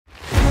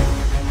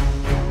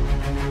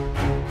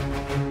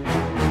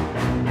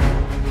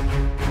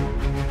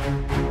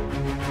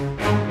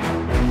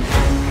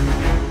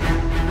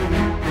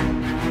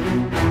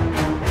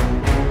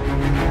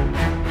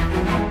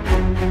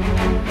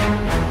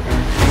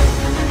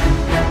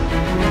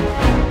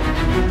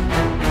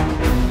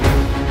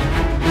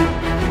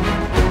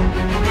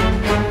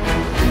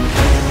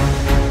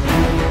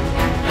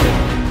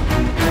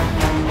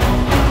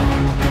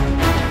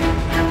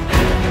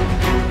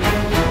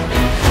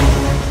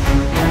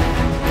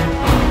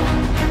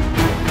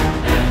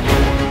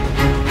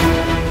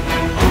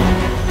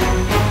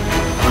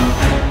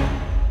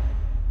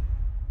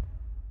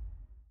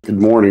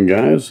morning,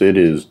 guys. It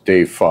is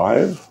day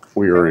 5.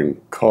 We are in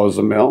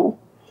Cozumel,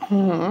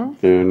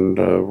 and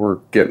we're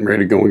getting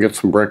ready to go and get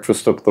some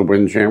breakfast up at the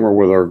Windjammer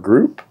with our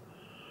group.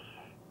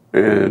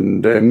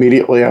 And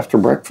immediately after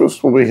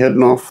breakfast, we'll be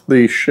heading off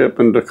the ship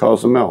into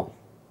Cozumel.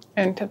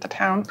 Into the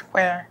town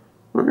square.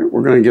 All right,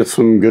 we're going to get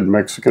some good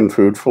Mexican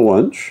food for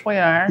lunch. We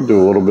are.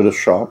 Do a little bit of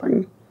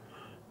shopping,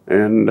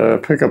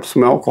 and pick up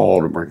some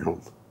alcohol to bring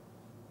home.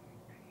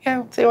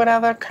 Yeah, see what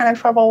other kind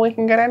of trouble we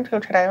can get into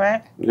today,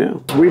 right? Yeah,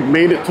 we've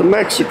made it to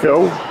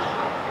Mexico.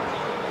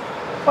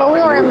 Well,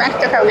 we were in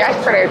Mexico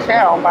yesterday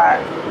too,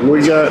 but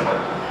We got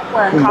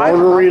we're in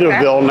Cozumel.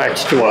 Margaritaville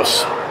next to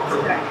us.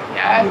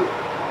 Yeah.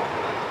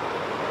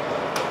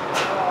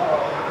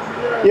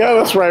 Yeah,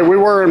 that's right. We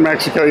were in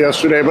Mexico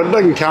yesterday, but it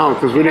doesn't count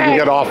because we didn't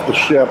get off the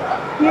ship.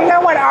 You know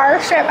what our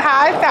ship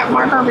has that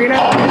Margarita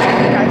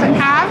doesn't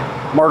have?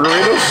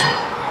 Margaritas?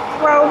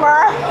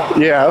 Rover.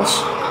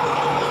 Yes.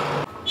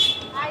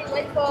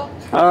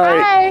 All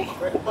right.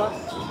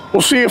 Hi.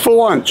 We'll see you for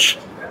lunch.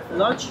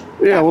 Lunch?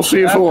 Yeah, we'll see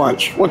you for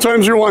lunch. What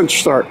time's your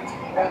lunch start?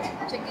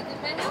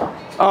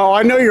 Oh,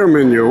 I know your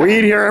menu. We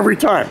eat here every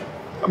time.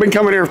 I've been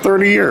coming here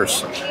 30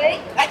 years.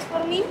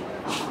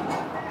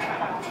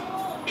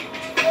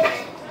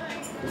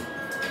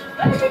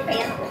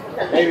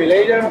 Maybe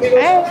later?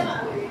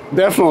 Hey.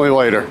 Definitely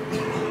later.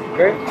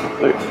 Okay.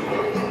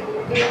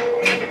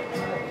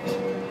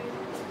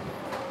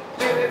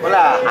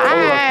 Hola.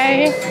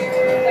 Hi.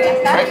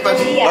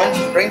 Breakfast, lunch,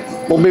 drink.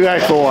 We'll be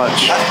back for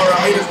lunch. Ask for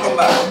Ramirez, come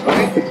back.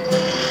 Okay?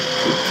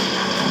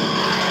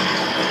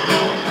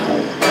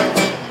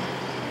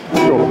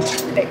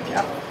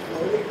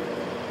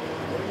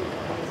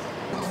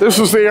 This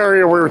is the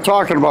area we were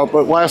talking about,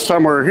 but last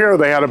time we were here,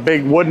 they had a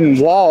big wooden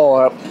wall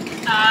up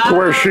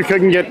where she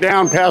couldn't get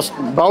down past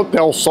about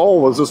Del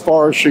Sol was as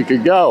far as she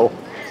could go.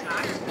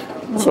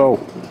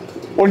 So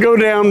we'll go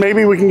down,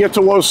 maybe we can get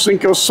to Los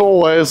Cinco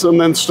Soles and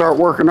then start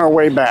working our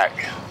way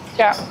back.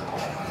 Yeah.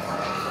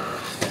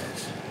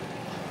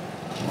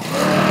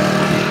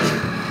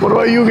 What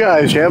about you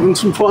guys? You having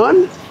some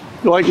fun?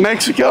 You like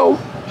Mexico?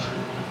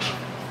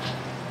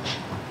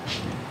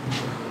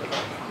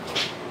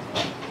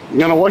 You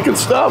gonna look at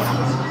stuff?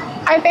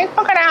 I think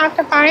we're gonna have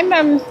to find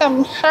them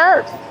some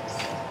shirts.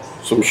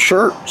 Some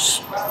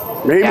shirts,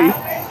 maybe. Yeah.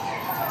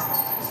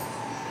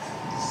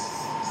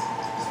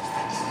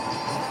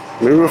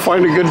 Maybe we'll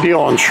find a good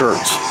deal on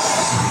shirts.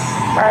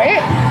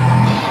 Right?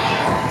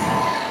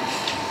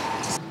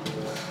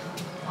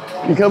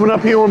 You coming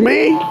up here with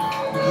me?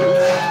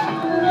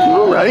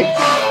 All right.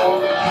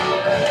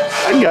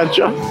 I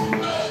gotcha.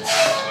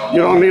 You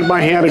don't need my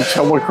hand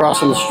until we're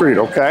crossing the street,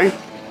 okay?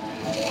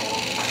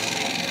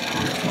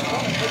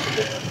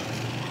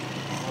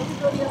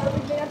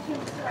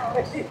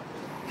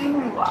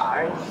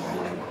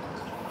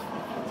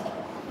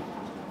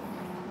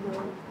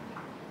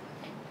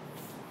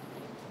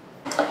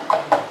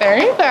 There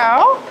you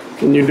go.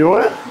 Can you do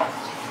it?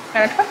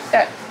 Gotta twist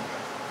it.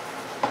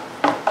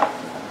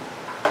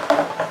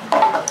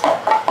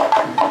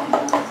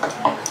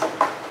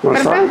 You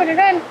wanna Put it in, try? put it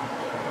in.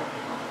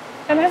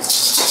 Put it in. All right.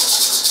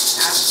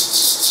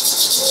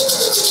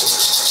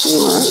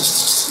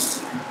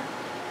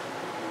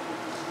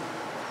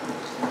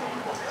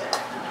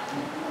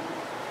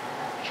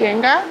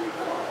 Jenga.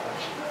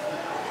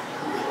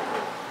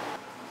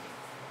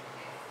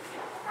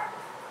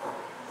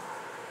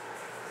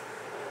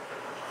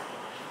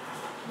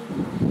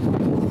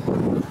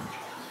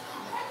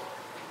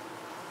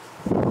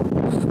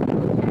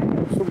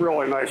 It's a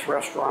really nice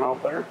restaurant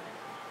out there.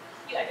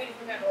 Yeah, I think you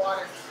can have the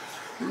water.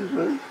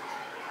 Mm-hmm.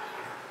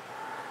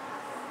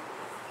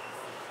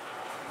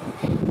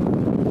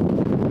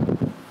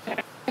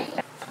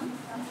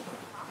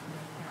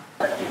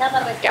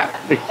 Yeah.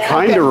 It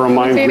kind of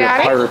reminds See, me of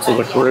Daddy? Pirates of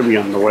the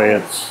Caribbean, the way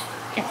it's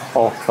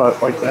all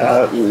cut like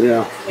that, and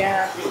yeah.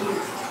 Yeah.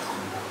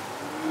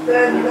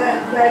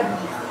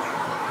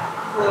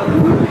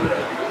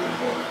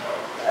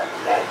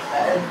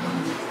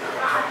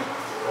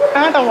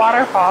 Kind of the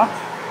waterfall.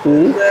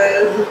 Hmm?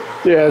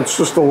 Yeah, it's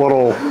just a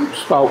little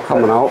spout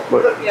coming out,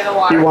 but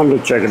he wanted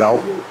to check it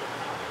out.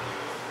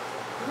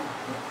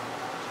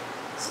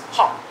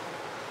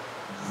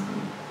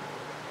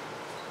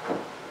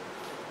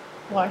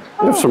 Look.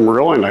 They have some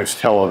really nice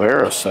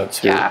Talavera sets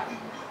here. Yeah.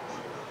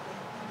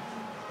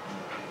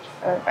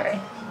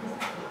 Everybody.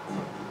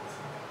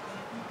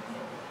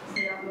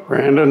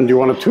 Brandon, do you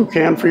want a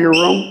toucan for your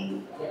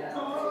room?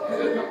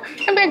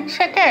 A big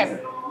chicken.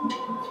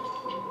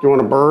 Do you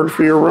want a bird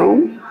for your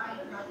room?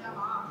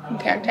 You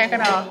can't take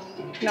it off.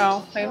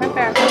 No, leave it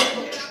there.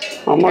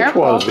 How much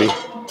Careful. was he?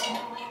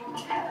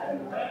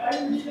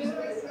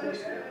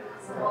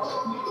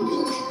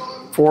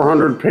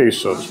 $400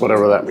 pesos,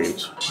 whatever that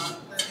means.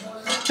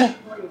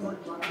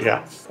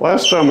 Yeah.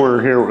 Last time we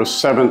were here, it was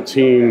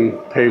 17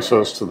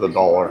 pesos to the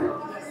dollar.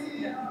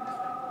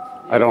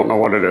 I don't know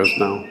what it is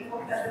now.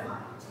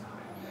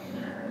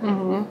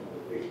 Mm-hmm.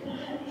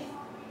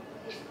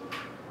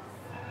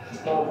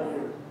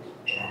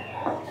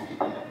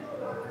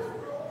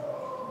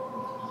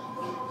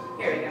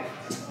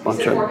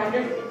 Bunch of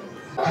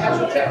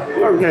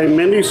Okay,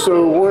 Mindy,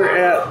 so we're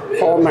at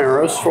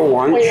Palmera's for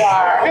lunch. We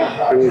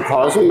are. In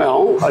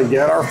Cozumel. I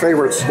get our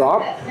favorite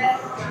stop.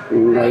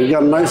 And, you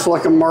got a nice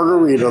looking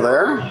margarita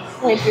there.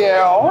 We do.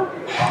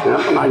 Yep,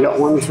 and I got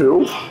one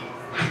too.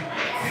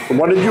 So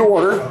what did you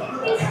order?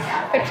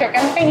 The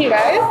chicken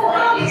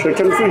fajitas.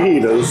 Chicken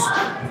fajitas.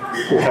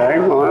 Okay,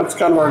 well that's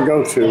kind of our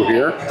go-to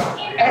here.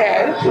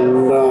 It is.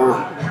 And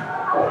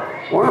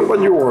what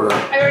did you order?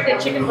 I ordered a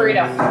chicken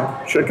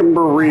burrito. Chicken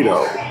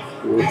burrito.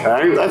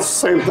 Okay, that's the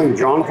same thing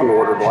Jonathan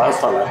ordered last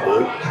time I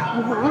think.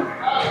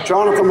 Mm-hmm.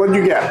 Jonathan, what did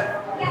you get?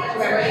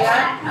 Remember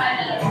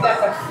that?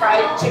 That's the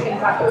fried chicken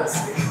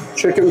tacos.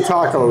 Chicken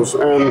tacos,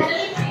 and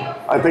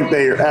I think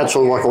they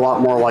actually look a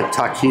lot more like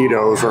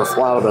taquitos or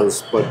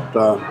flautas, but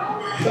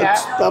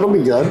that'll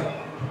be good.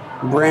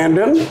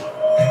 Brandon,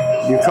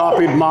 you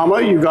copied Mama.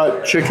 You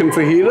got chicken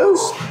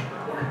fajitas.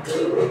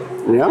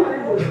 Yeah,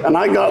 and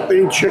I got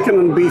the chicken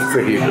and beef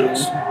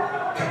fajitas.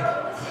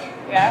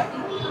 Yeah.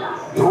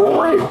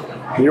 All right.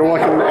 You're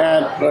looking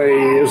at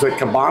is it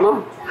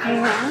Cabana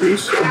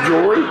piece of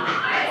jewelry?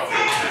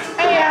 I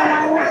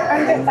am.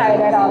 I'm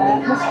decided on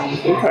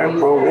it. Okay,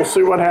 well, we'll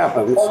see what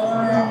happens.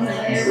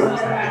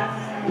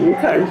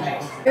 Okay.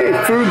 Hey,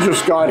 food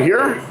just got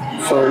here.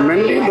 So,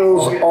 Mindy,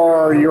 those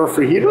are your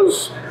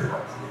fajitas.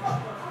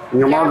 And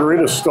your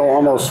margarita's still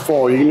almost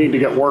full. You need to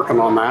get working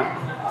on that.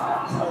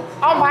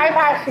 I'll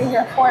bypass you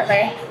here for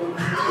me.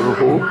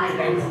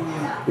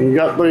 You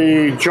got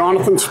the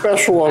Jonathan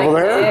special over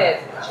there.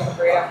 Chicken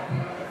burrito.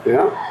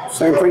 Yeah,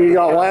 same thing you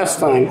got last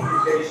time.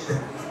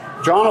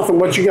 Jonathan,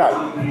 what you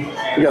got?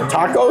 You got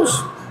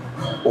tacos?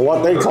 Well,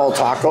 what they call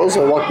tacos.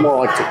 They look more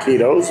like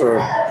taquitos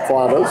or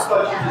flautas.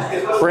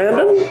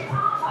 Brandon?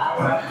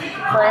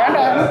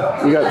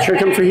 You got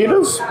chicken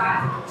fajitas?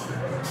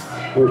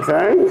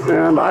 Okay,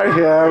 and I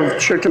have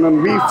chicken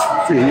and beef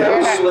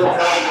fajitas.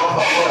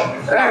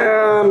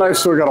 And I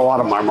still got a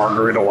lot of my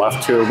margarita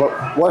left too,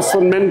 but less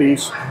than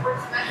Mindy's.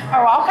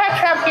 Oh, I'll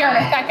catch up here in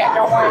a second.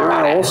 Don't worry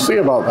about it. We'll see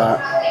about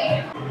that.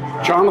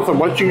 Jonathan,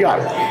 what you got?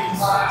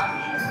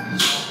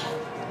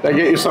 Did I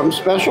get you something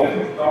special?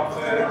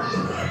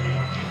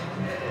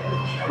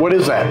 What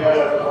is that?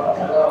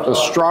 A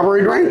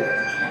strawberry drink?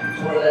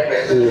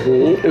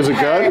 Is it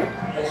good?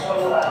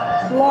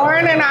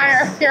 Lauren and I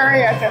are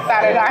curious if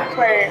that is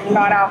actually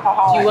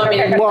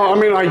non-alcoholic. Well, I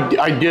mean,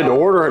 I did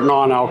order it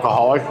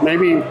non-alcoholic.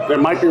 Maybe it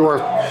might be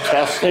worth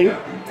testing. Yeah,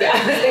 I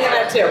was thinking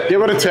that too.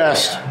 Give it a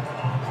test.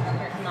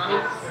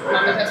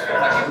 Mommy test for a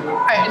second.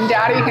 And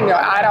Daddy can do it.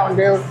 I don't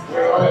do.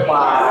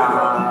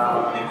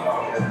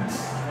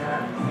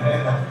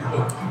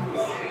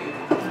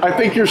 I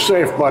think you're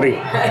safe, buddy.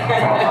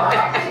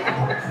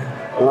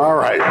 All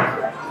right.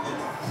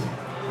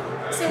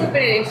 So we've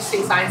been an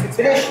interesting science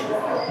expedition.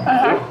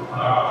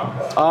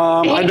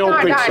 I don't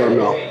think so,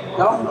 no.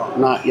 No,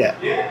 not yet.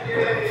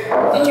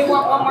 Did you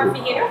want one more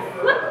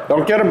fajita?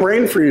 Don't get a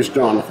brain freeze,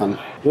 Jonathan.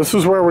 This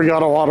is where we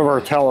got a lot of our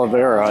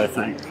Talavera, I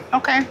think.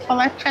 Okay, well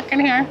let's check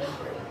in here.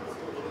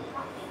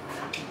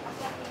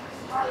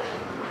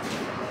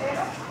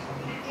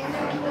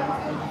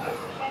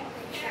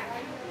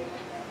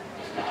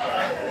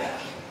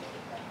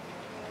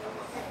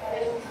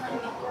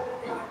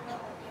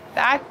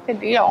 That's the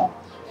deal.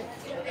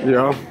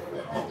 Yeah.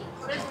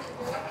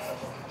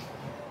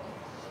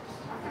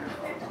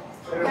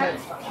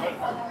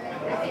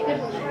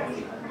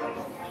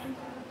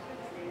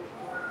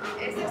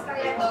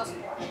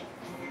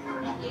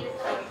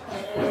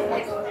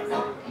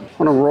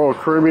 One of Royal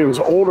Caribbean's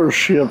older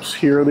ships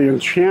here, the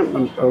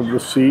Enchantment of the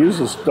Seas,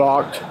 is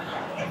docked.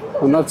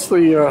 And that's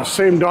the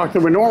same dock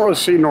that we normally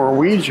see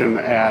Norwegian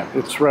at.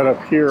 It's right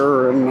up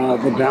here in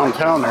the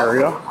downtown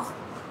area.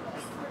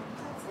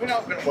 We're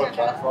not going to watch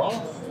that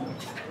long.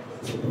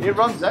 It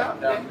runs out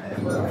down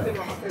there.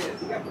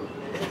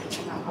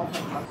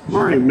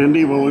 All right,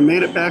 Mindy, well, we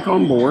made it back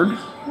on board.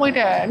 We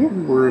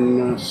did. We're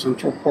in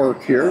Central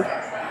Park here.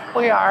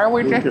 We are.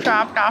 We just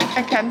dropped off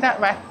the kids at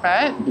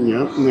respite.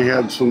 Yep, and they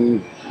had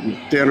some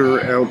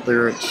dinner out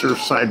there at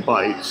Surfside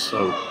Bites.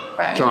 So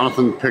Right.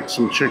 Jonathan picked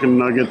some chicken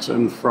nuggets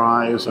and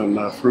fries and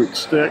a fruit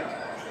stick.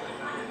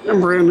 And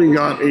Brandon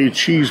got a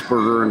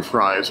cheeseburger and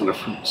fries and a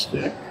fruit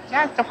stick.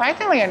 Yeah,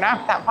 surprisingly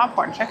enough, that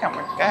popcorn chicken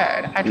was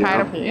good. I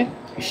tried a piece.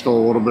 Still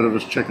a little bit of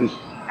his chicken.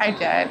 I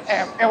did.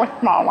 It was a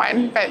small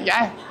one, but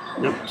yeah.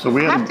 Yep, so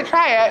we I have to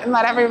try it and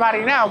let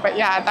everybody know, but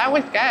yeah, that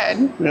was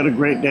good. We had a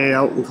great day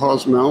out in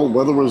Cozumel. The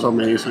weather was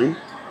amazing.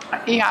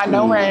 Yeah,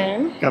 no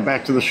rain. Got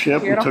back to the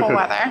ship. Beautiful we took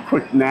weather. a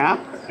quick nap,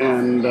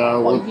 and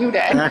we're you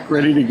did. back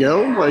ready to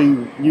go. Well,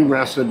 you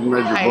rested and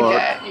read your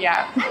book. I did,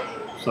 yeah.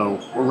 So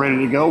we're ready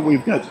to go.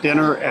 We've got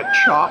dinner at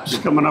Chops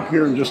coming up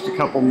here in just a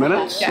couple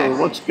minutes. Yes.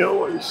 So let's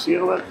go and see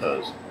how that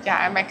does. Yeah,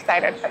 I'm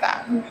excited for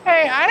that.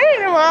 Hey, I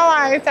didn't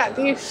realize that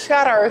these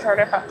shutters are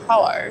different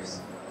colors.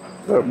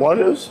 What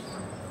is?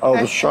 Oh,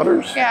 the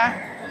shutters?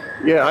 Yeah.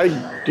 Yeah, I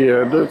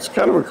did. It's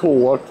kind of a cool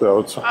look, though.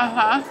 It's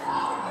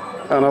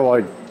Uh-huh. kind of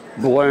like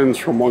blends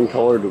from one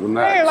color to the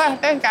next. Hey,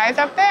 look, this guy's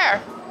up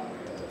there.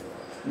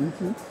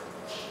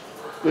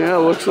 Yeah, it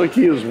looks like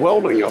he is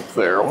welding up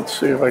there. Let's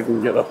see if I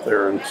can get up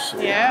there and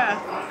see.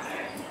 Yeah.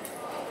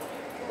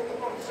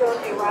 So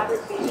they rather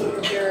be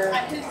your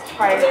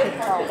prior to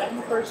Carlton.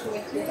 The first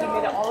week, he made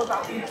it all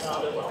about you.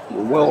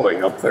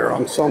 Welding up there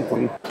on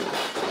something.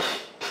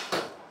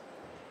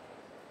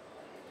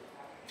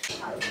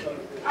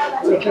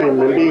 Okay,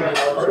 Mindy,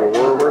 so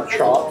we're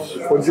chops.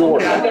 What'd you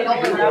order?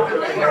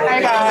 I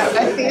got a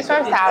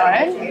Caesar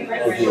salad,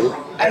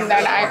 and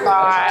then I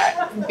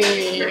got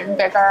the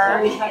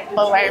bigger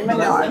filet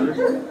mignon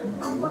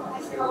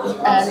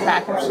and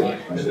mac and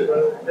cheese.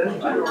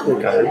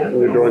 Okay, and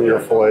you're doing your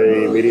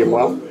filet medium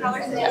well?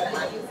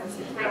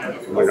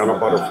 We're gonna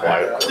butterfly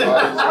it.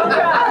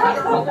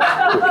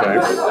 Okay.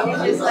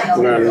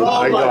 And then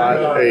I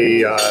got a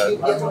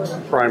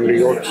prime New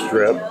York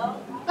strip.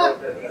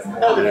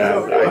 And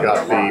I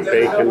got the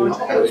bacon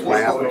as my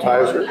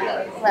appetizer.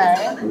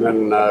 Right. And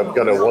then I've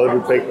got a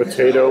loaded baked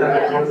potato.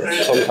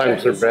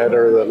 Sometimes they're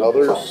better than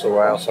others, so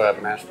I also have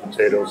mashed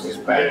potatoes as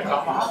bag.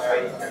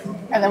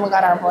 And then we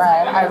got our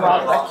bread. I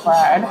love this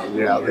bread.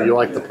 Yeah, do you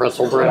like the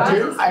pretzel bread?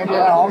 I do.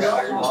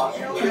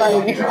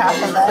 But you can have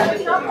some bread.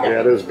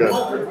 Yeah, it is good.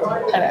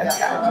 It is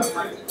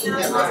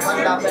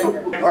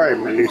good. All right,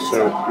 Mindy,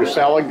 so your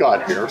salad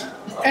got here.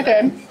 It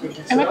did.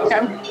 It looks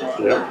good.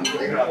 Yep.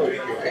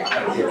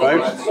 Okay.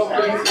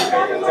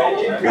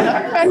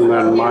 And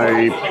then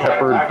my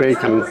peppered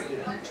bacon is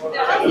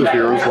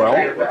here as well.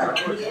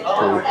 So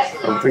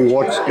everything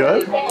looks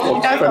good.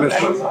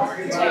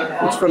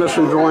 Let's finish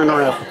enjoying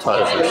our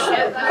appetizers.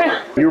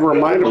 You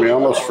reminded me, I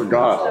almost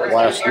forgot.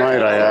 Last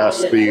night I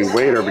asked the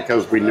waiter,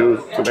 because we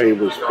knew today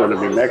was going to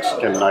be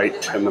Mexican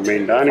night in the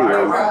main dining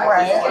room.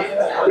 Right.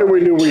 And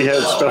we knew we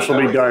had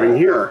specialty dining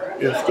here,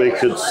 if they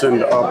could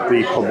send up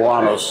the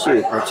poblano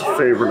soup. That's a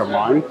favorite of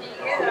mine.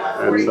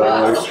 And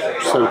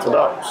sent it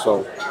up,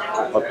 so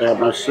let they have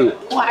my soup.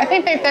 Well, I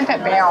think they sent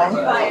it down.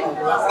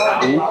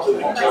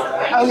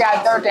 Oh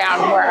yeah, they're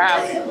down. We're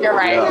up. You're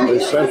right. Yeah, they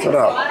sent it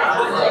up.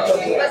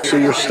 So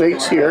your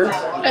steak's here.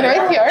 It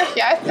is yours,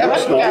 yes. It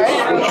looks Nice. good.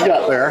 What you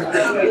got there?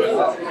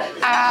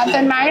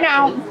 The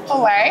 9-ounce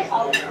filet.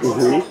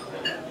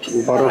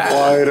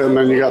 Butterflied, and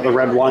then you got the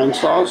red wine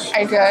sauce.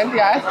 I did,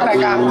 yes. And I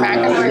got mac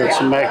and You got cheese.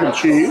 some mac and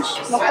cheese.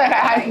 Looks like it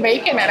has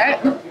bacon in it.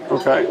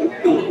 Okay.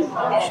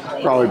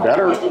 Probably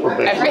better with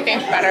bacon.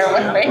 Everything's better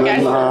with And bacon.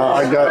 then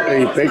I got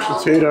a baked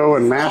potato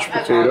and mashed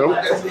potato,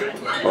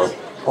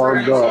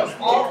 carved up.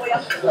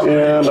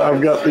 And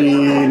I've got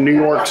the New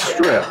York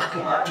strip.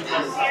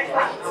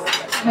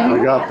 I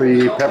got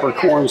the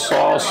peppercorn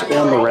sauce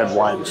and the red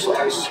wine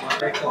sauce.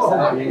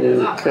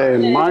 Okay,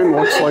 and mine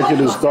looks like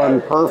it is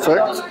done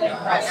perfect.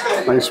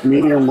 Nice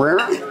medium rare.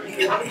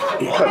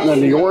 Cutting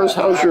into yours.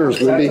 How's yours,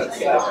 Mindy?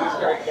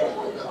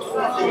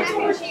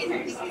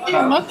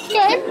 It looks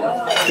good.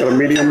 Got a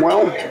medium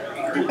well? I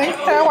think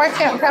so. I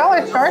can't tell.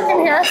 It's dark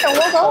in here, so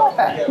we'll go with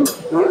it.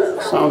 All right,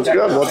 sounds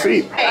good. Let's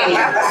eat.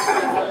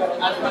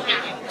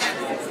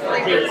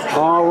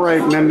 All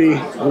right, Mindy,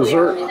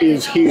 dessert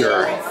is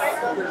here.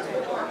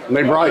 And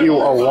they brought you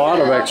a lot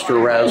of extra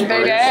raspberries.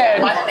 They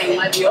did. All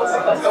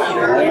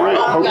right,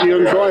 hope you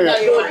enjoy it.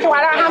 So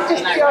I don't have to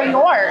steal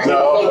yours.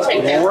 All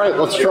right,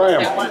 let's try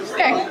them.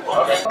 Okay.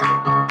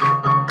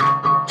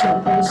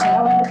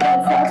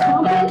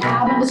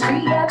 Out on the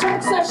street, I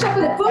drink some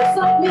chocolate books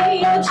on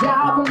me on the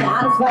job from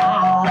 9 to 5.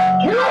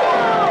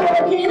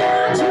 Working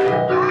out you.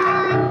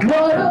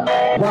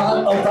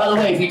 Well, oh, by the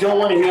way, if you don't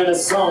want to hear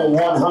this song,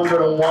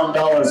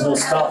 $101 will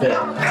stop it.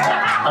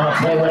 I'm gonna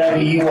play whatever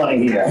you want to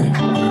hear.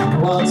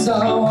 Once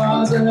I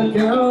was a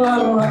girl on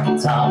a rocky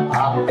top,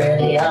 hop and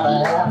the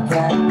other half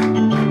cat.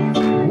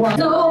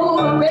 So,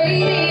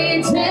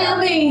 lady, tell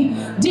me,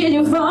 did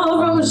you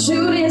fall from a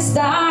shooting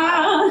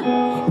star?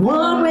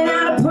 One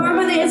without a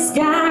permanent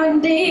sky,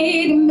 and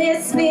did you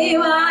miss me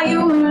while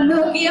you were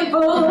looking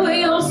for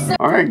yourself?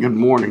 All right, good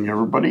morning,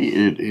 everybody.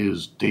 It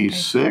is day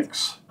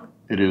 6.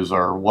 It is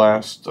our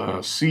last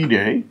sea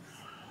day.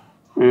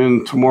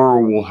 And tomorrow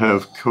we'll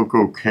have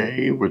Coco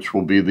Cay, which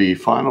will be the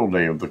final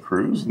day of the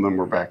cruise, and then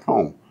we're back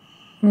home.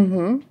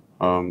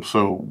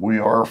 So we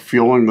are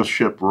feeling the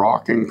ship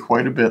rocking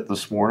quite a bit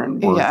this morning.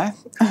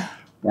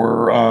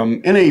 We're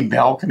in a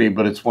balcony,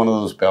 but it's one of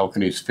those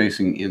balconies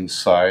facing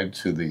inside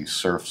to the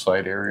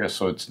surfside area,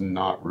 so it's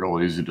not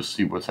real easy to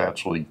see what's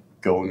actually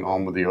going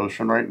on with the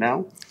ocean right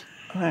now.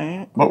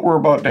 Right. But we're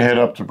about to head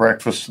up to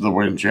breakfast to the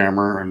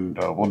Windjammer, and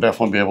we'll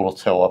definitely be able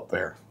to tell up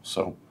there.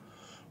 So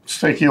let's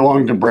take you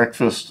along to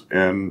breakfast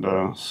and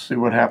see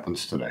what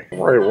happens today.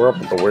 All right, we're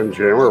up at the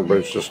Windjammer, but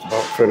it's just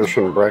about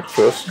finishing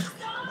breakfast.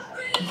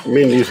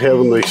 Mindy's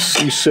having the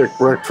seasick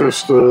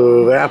breakfast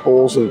of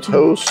apples and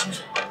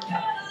toast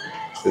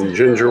and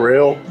ginger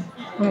ale.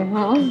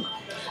 And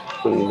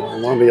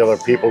one of the other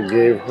people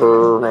gave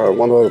her,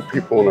 one of the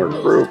people in our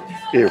group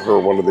gave her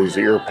one of these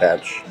ear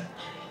patch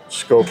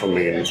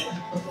scopamine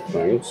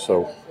things.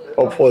 So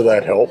hopefully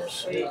that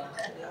helps.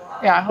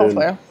 Yeah,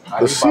 hopefully.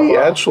 The sea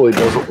actually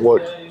doesn't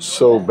look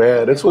so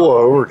bad. It's a little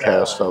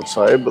overcast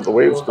outside, but the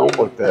waves don't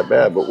look that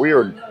bad. But we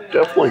are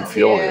definitely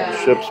feeling it. The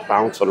ship's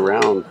bouncing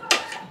around.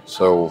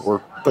 So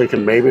we're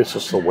thinking maybe it's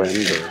just the wind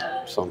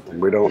or something.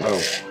 We don't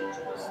know.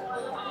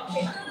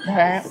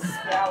 Okay.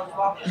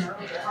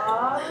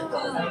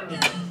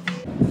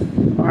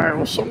 All right,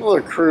 well, some of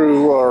the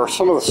crew or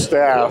some of the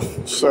staff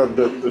said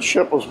that the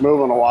ship was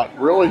moving a lot,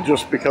 really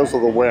just because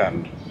of the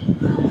wind.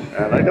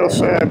 And I gotta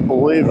say, I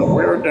believe that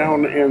we're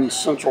down in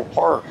Central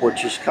Park,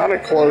 which is kind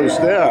of closed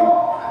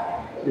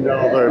in. You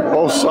know,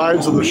 both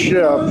sides of the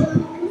ship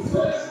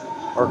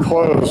are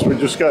closed. We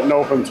just got an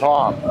open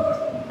top,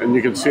 and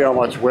you can see how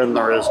much wind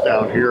there is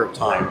down here at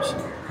times.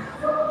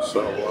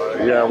 So,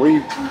 yeah, we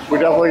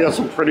definitely got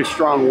some pretty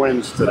strong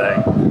winds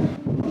today.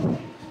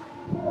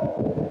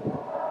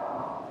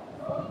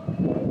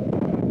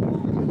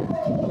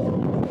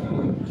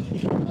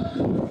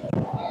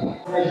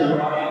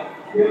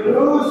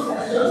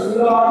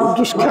 We're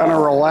just kind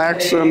of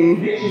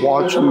relaxing,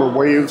 watching the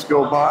waves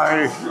go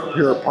by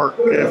here at Park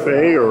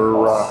Cafe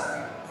or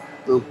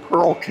the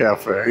Pearl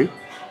Cafe.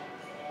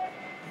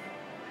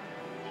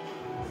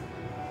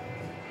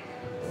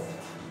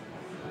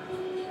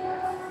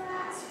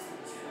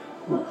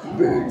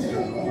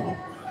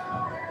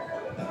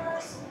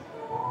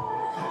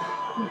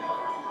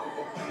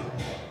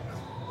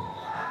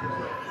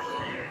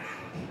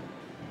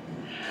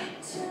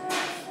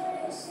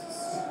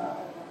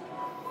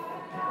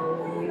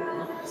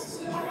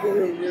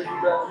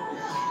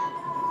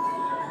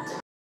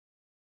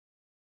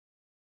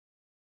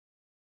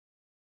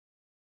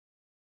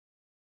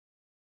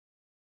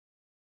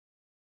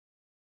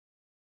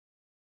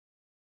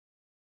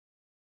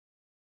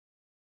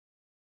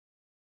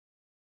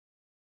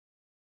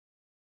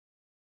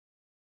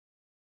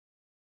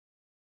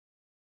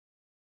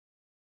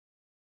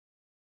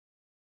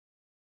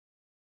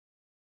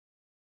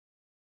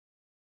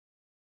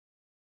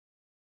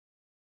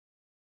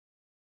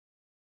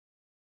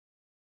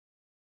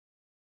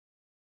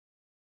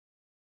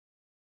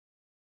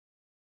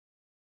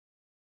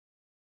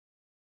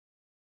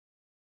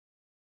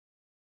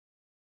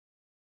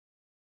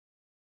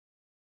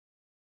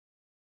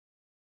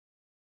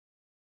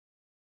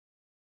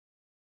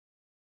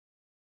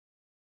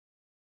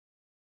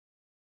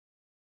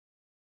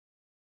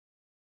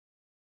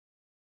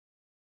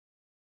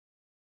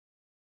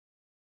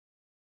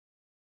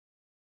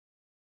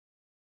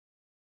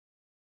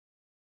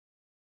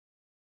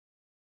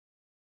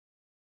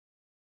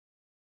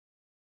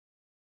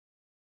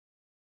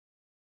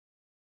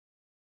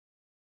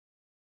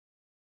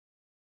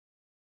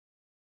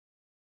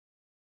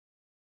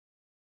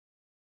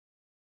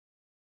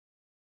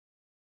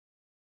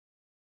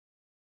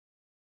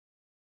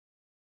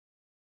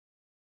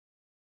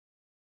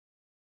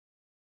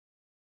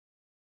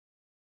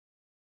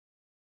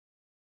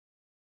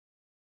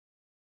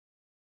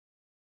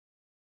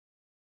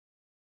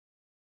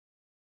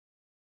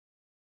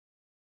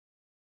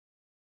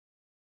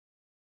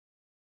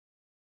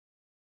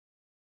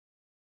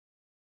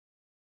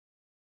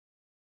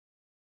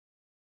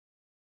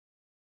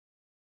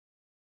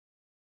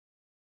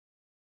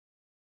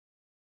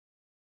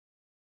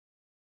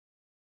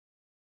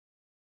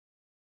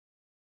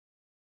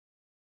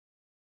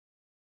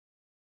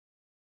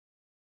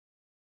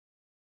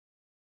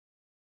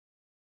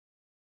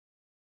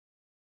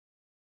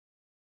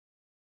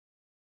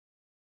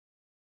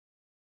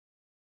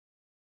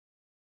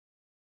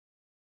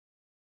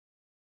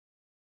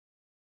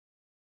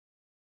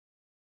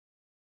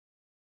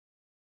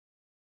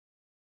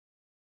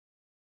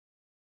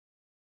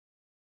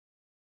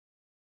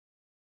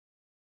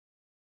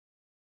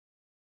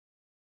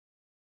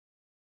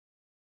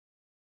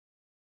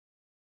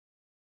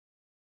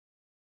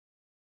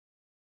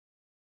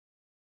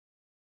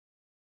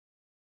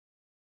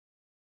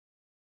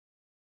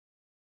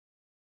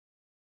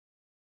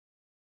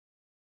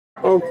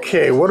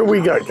 Okay, what do we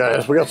got,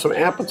 guys? We got some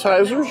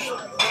appetizers.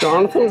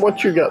 Jonathan,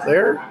 what you got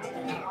there?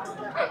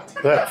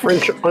 That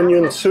French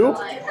onion soup.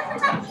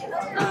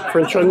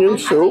 French onion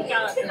soup.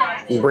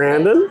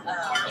 Brandon,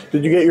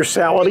 did you get your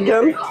salad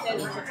again?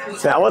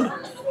 Salad?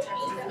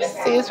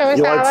 Caesar salad.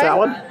 You like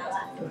salad?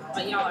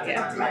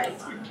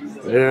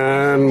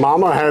 And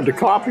Mama had to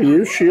copy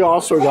you. She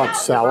also got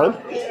salad.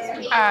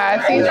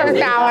 Caesar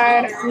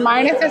salad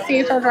minus the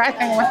Caesar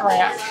dressing with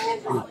ranch.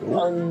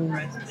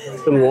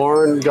 And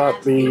Lauren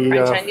got the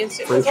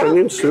French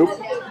onion soup.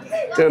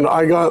 And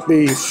I got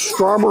the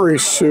strawberry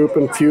soup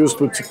infused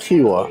with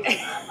tequila.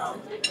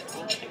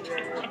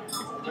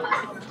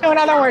 So in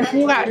other words,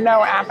 you got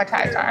no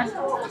appetizer.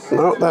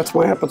 No, that's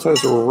my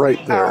appetizer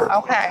right there. Oh,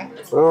 okay.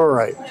 All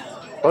right.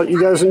 Well,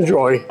 you guys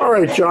enjoy. All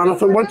right,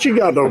 Jonathan, what you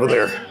got over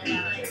there?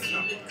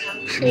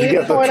 Did you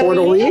get the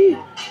tortellini?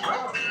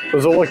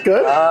 Does it look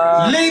good?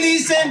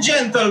 Ladies and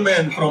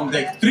gentlemen from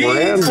deck 3,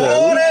 Brandon 4,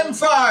 and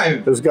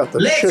 5, has got the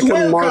let's chicken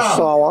welcome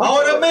marsala.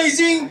 our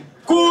amazing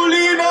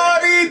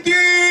culinary team!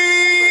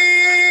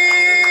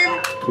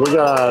 We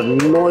got a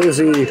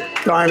noisy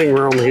dining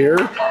room here.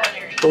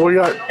 So we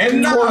got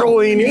And now,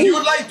 tortellini. if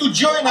you'd like to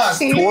join us,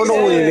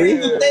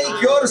 Tortellini. to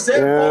take your cell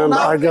And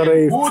phone I got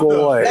a put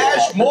filet. the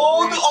flash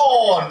mode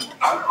on.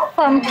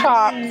 From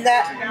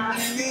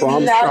Chops.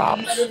 From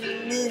Chops.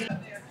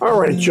 All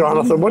right,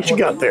 Jonathan, what you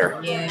got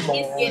there?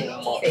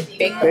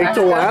 Baked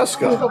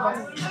Alaska.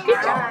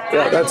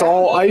 Yeah, that's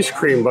all ice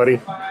cream,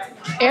 buddy.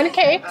 And a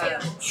cake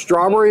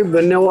Strawberry,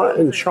 vanilla,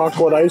 and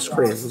chocolate ice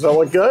cream. Does that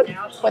look good?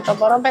 with a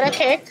little bit of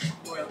cake.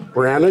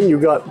 Brandon, you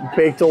got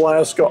Baked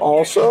Alaska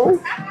also?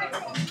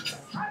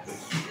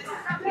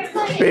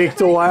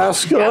 Baked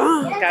Alaska.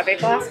 Got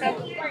Baked Alaska?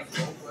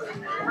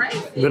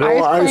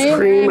 Vanilla ice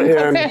cream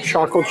and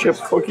chocolate chip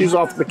cookies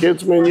off the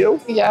kids' menu.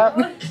 Yep.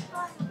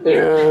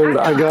 And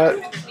I got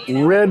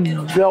red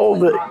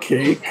velvet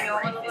cake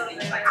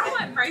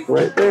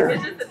right there.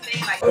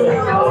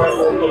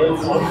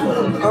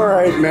 All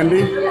right,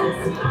 Mindy.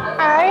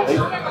 Hi.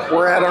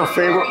 We're at our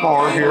favorite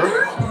bar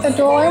here. The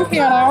Dueling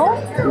Piano.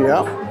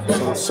 Yep.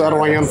 So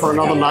settling in for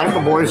another night.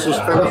 The boys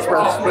just finished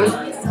respite.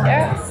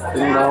 Yes.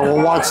 And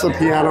we'll watch the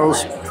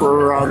pianos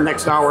for the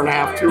next hour and a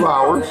half, 2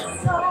 hours.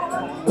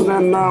 And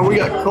then we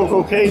got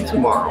Coco Cay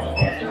tomorrow.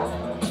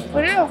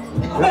 We do.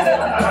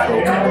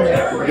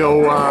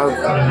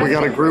 We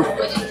got a group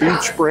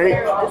beach break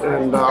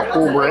and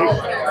pool break.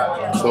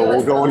 So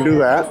we'll go and do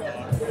that.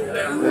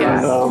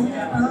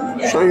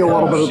 And show you a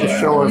little bit of the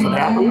show as it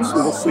happens.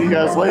 And we'll see you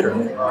guys later.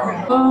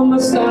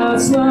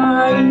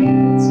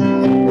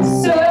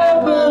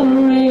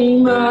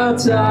 Separate my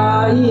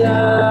time,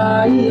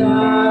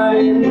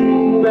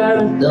 but I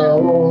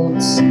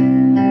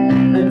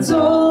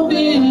don't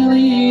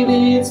believe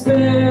it's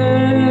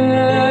fair.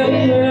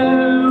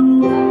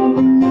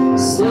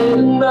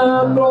 Sitting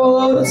up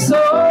for the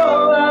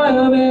soul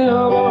I've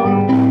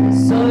ever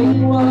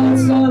sung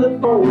once on the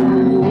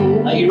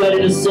phone. Are you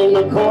ready to sing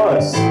the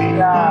chorus?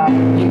 Yeah.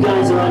 You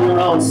guys are on your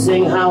own.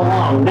 Sing how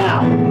long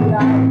now?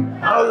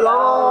 How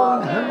long?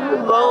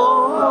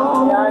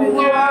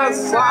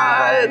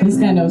 This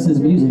guy knows his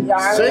music.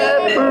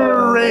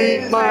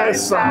 Separate my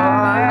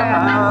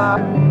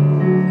side.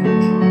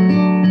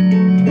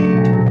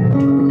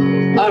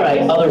 All right,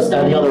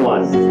 the other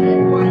one.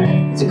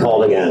 What's it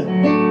called again?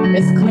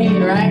 It's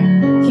clean, right?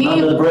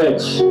 Under the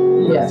bridge.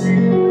 Yes.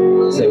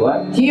 Say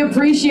what? He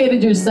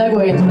appreciated your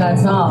segue into that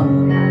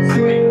song.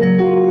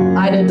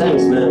 I did.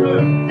 Thanks,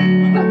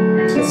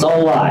 man. It's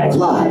all live.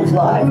 Live.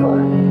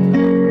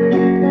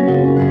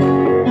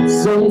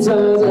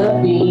 Sometimes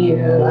I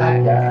feel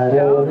like I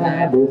don't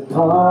have a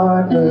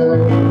partner.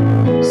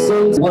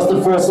 What's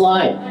the first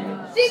line?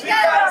 She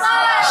got a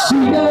smile. She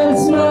got a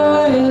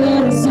smile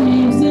and it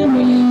seems to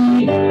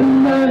me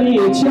like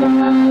a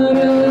child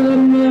of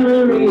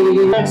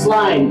memory. Next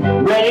line.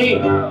 Ready?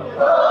 Oh,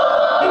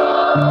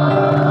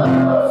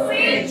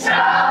 sweet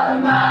child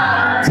of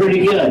mine.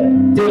 Pretty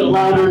good. Do it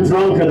louder and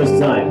drunker this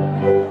time.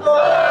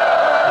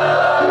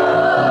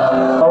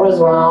 What was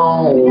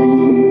wrong?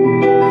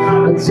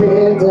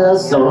 Take the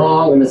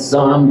song and the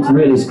song's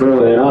really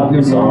screwing up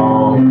your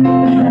song.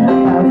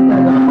 I'm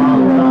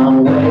on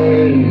my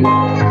way.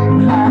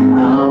 I'm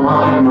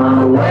on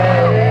my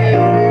way.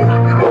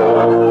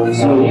 Oh,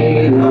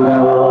 sweet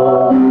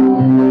love.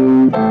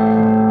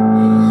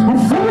 At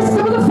first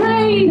I was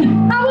afraid.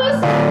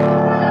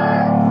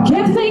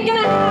 Kept thinking I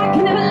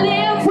can never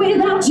live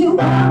without you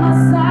by my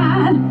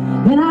side.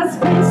 Then I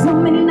spent so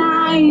many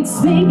nights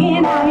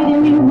thinking I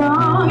did me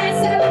wrong.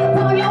 It's a look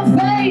on your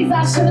face. I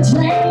should have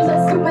changed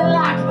that stupid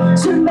lock.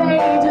 Should have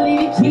made you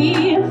leave a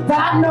key.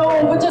 I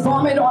know, but just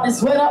vomit on his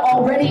sweater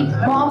already.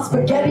 Mom's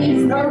spaghetti,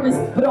 he's nervous,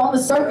 but on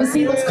the surface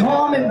he looks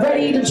calm and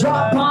ready to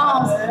drop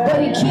bombs.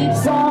 But he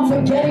keeps on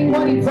forgetting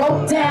what he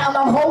wrote down. The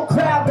whole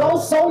crowd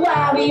goes so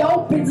loud, he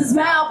opens his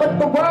mouth, but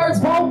the words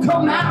won't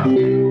come out.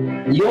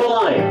 Your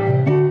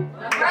line.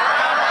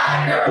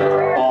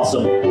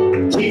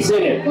 Awesome. Keep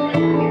singing.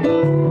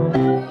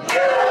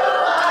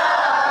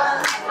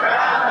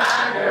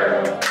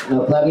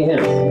 Now clap your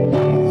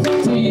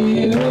hands. Do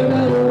you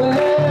remember when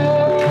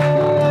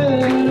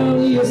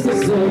we used to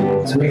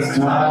sing Twist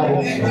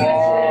Time?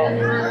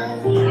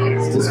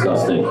 It's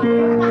disgusting.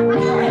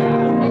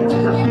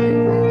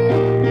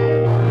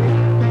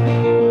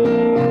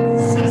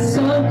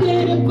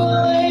 Something to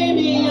blame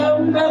your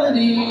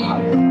melody.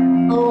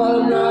 Oh,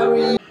 I'm not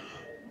really.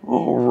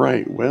 All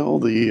right, well,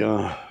 the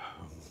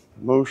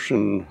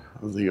motion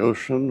of the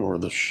ocean or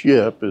the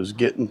ship is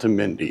getting to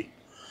Mindy.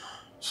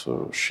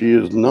 So she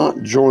is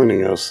not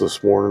joining us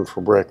this morning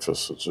for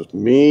breakfast. It's just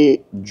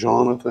me,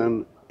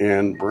 Jonathan,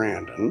 and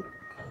Brandon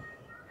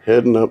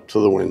heading up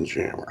to the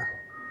Windjammer.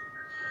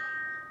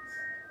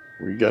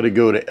 We got to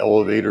go to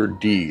elevator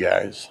D,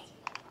 guys.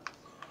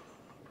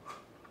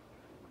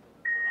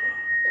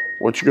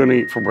 What you gonna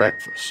eat for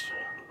breakfast?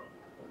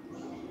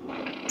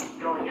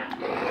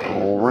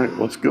 All right,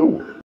 let's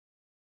go.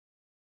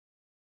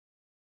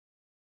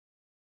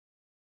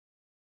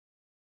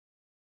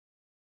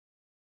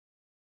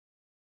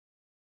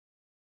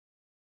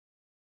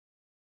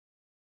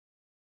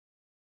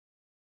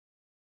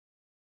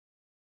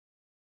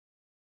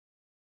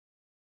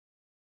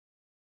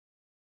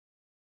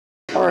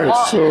 All right,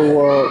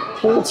 so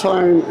pool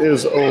time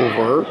is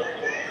over,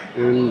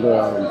 and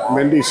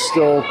Mindy's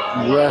still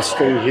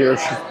resting here.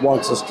 She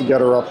wants us to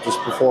get her up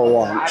just before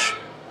lunch.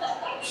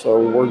 So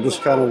we're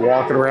just kind of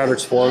walking around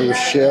exploring the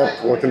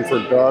ship, looking for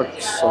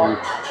ducks, and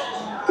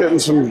getting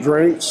some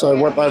drinks. I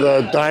went by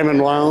the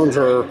Diamond Lounge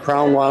or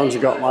Crown Lounge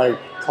and got my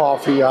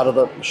coffee out of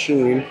the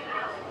machine.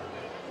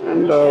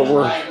 And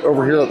we're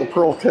over here at the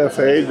Pearl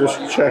Cafe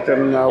just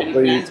checking out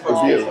the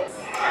view.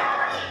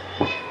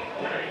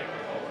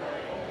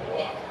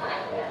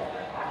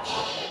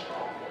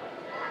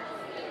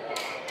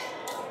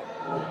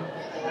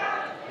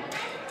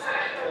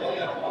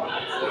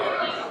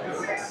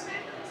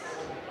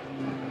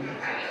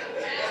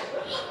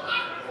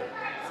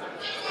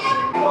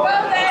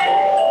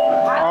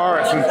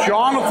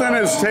 Jonathan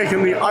is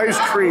taking the ice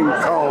cream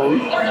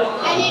cone. And it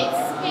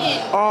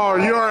spins. Oh,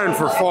 you're in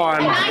for fun.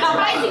 And I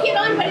tried to get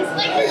on, but it's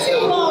like for too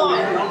long.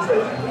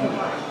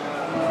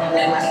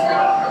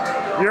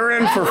 You're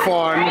in for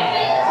fun.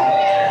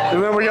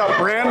 And then we got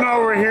Brandon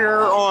over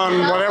here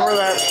on whatever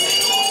that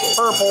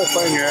purple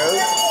thing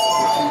is.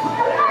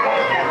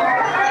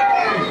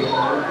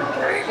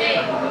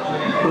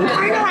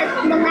 Kind of like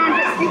the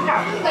magic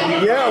teacup.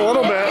 Yeah, a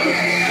little bit.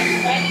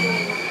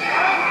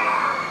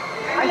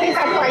 I think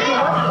that's what you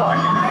look for.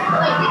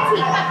 Like the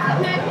teacup,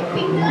 the magic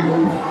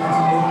kingdom.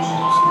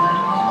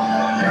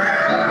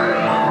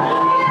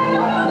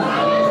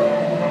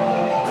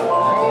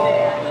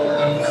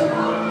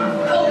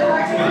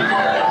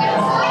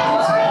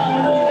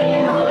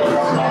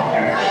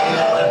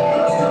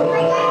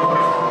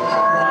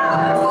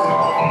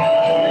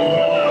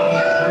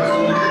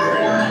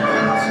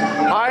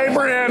 Hi,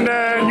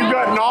 Brandon. You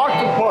got an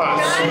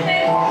octopus.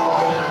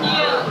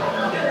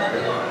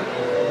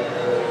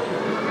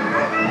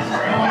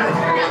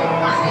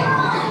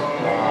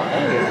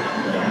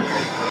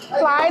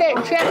 Slide it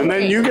gently. And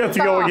then you get to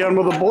go again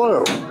with a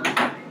blue.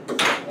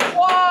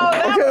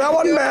 Whoa, Okay, that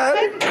wasn't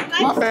bad.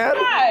 Not bad.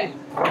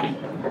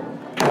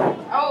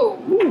 Oh,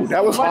 Ooh,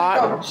 that was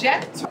hot.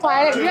 jet.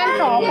 Slide it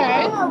gentle,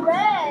 okay?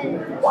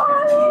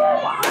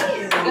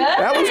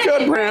 That was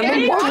good,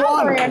 Brandon.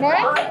 1-1. Brandon.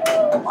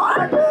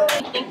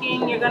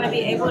 Thinking you're going to be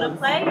able to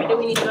play, or do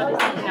we need to go to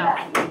something else?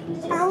 3!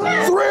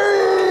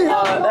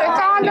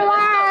 It's on the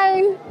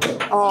line.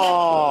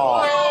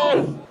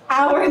 Oh.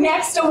 Our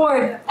next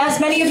award, as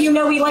many of you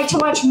know, we like to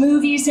watch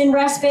movies in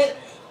respite,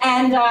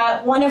 and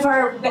one of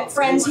our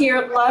friends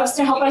here loves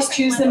to help us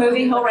choose the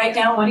movie. He'll write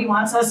down what he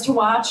wants us to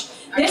watch.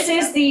 This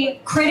is the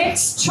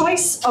Critics'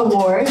 Choice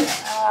Award,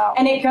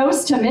 and it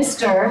goes to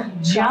Mr.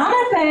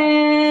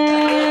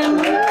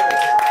 Jonathan.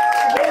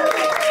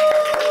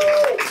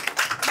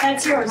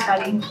 That's yours,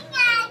 buddy.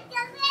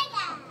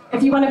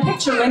 If you want a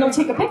picture, Lynn will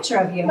take a picture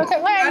of you. Look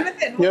at Lynn.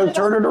 Yeah,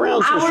 turn it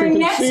around so she Our can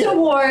next see it.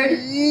 award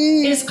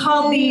is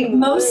called the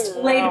Most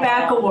Laid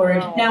Back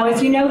Award. Now,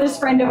 if you know this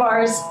friend of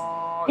ours,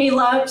 he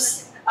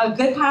loves a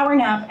good power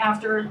nap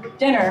after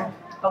dinner,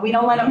 but we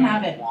don't let him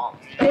have it.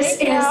 This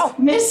is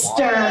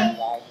Mr.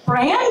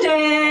 Brandon.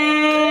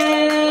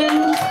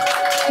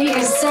 He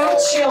is so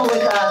chill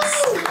with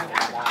us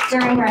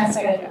during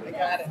respite.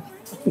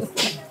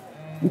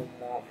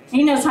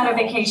 He knows how to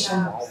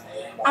vacation.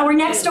 Our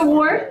next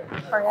award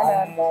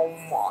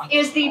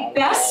is the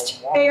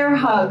Best Bear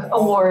Hug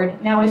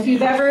Award. Now, if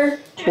you've ever...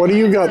 What do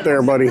you got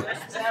there, buddy?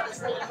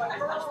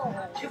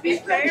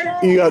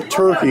 You got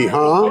turkey,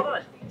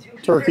 huh?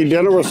 Turkey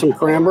dinner with some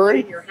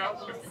cranberry?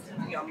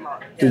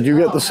 Did you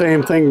get the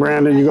same thing,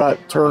 Brandon? You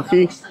got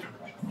turkey?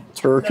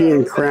 Turkey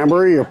and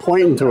cranberry? You're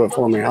pointing to it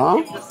for me,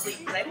 huh?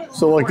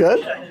 Still look good?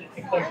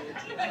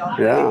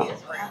 Yeah.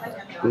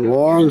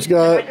 Lauren's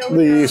got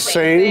the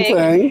same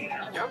thing.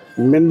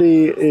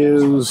 Mindy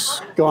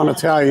is gone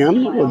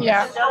Italian with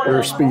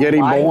her spaghetti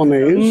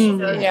bolognese.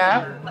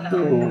 Yeah.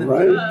 All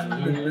right.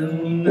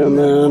 And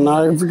then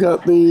I've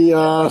got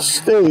the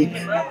steak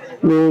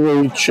with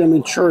a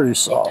chimichurri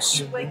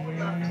sauce.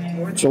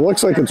 So it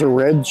looks like it's a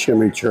red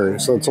chimichurri,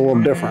 so it's a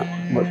little different.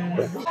 But,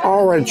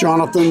 all right,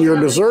 Jonathan, your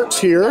desserts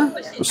here.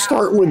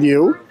 Starting with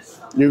you.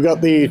 You got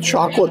the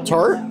chocolate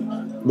tart,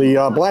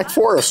 the Black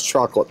Forest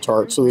chocolate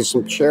tart. So there's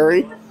some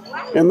cherry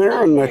in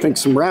there and I think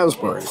some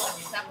raspberry.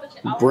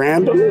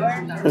 Brandon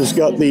has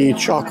got the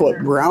chocolate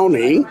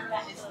brownie,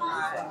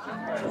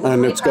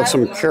 and it's got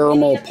some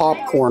caramel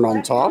popcorn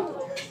on top.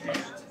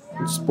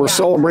 We're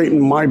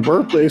celebrating my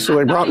birthday, so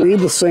they brought me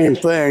the same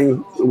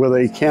thing with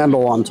a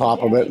candle on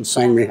top of it and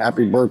sang me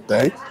happy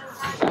birthday.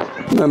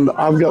 And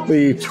I've got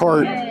the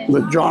tart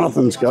that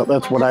Jonathan's got.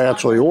 That's what I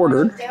actually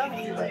ordered.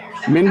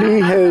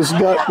 Mindy has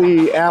got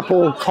the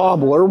apple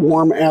cobbler,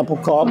 warm apple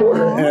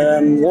cobbler,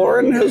 and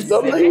Lauren has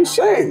done the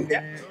same.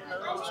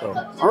 So,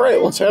 all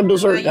right, let's have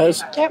dessert,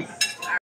 guys. Yep.